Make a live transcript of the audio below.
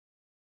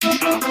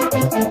We're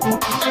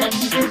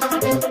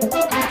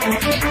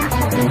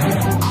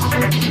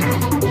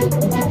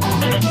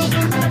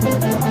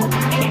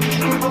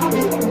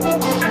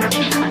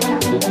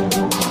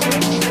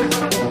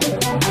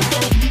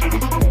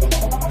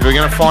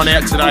going to find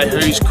out today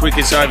who's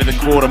quickest over the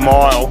quarter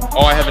mile.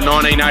 I have a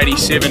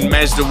 1987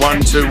 Mazda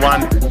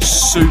 121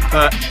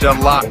 Super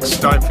Deluxe.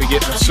 Don't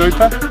forget the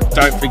Super,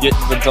 don't forget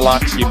the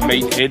Deluxe, you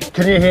meathead.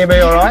 Can you hear me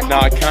all right? No,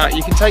 I can't.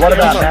 You can take what your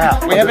about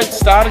helmet. now? We haven't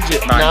started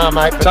yet, mate. No,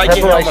 mate, but take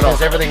your preparation helmet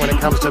is off. everything when it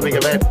comes to a big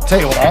event. Tell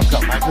you what I've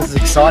got, mate. This is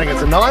exciting.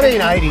 It's a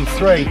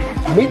 1983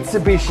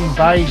 Mitsubishi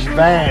beige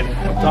van.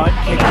 Don't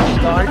kick,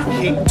 don't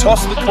kick.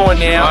 Toss the coin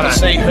now and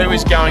see who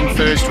is going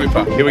first,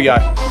 Wippa. Here we go.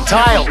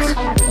 Tails.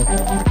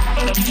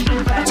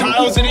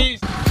 Tails it is.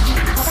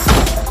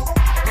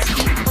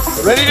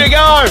 Ready to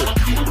go.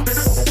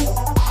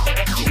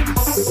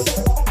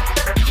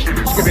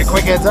 Just give you a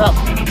quick heads up.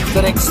 It's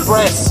an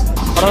express.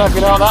 I don't know if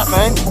you know what that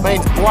means. It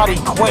means bloody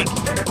quick.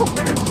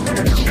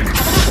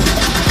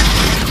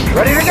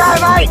 Ready to go,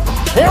 mate.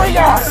 Here we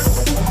go.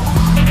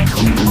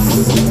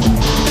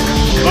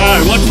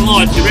 Whoa, watch the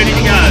lights. You ready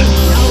to go?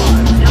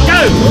 Go!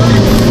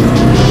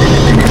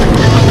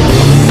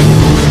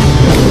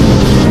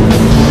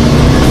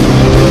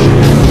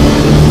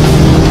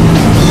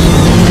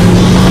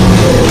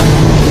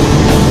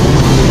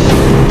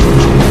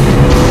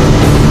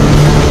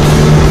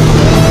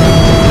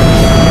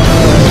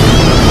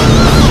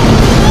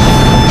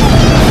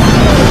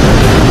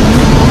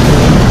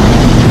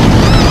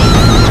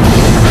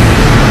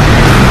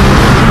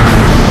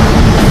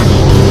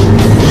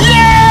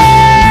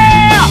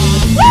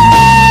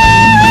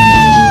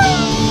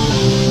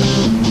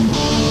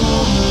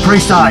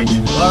 Pre-stage,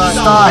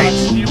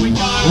 stage,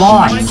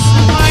 lights,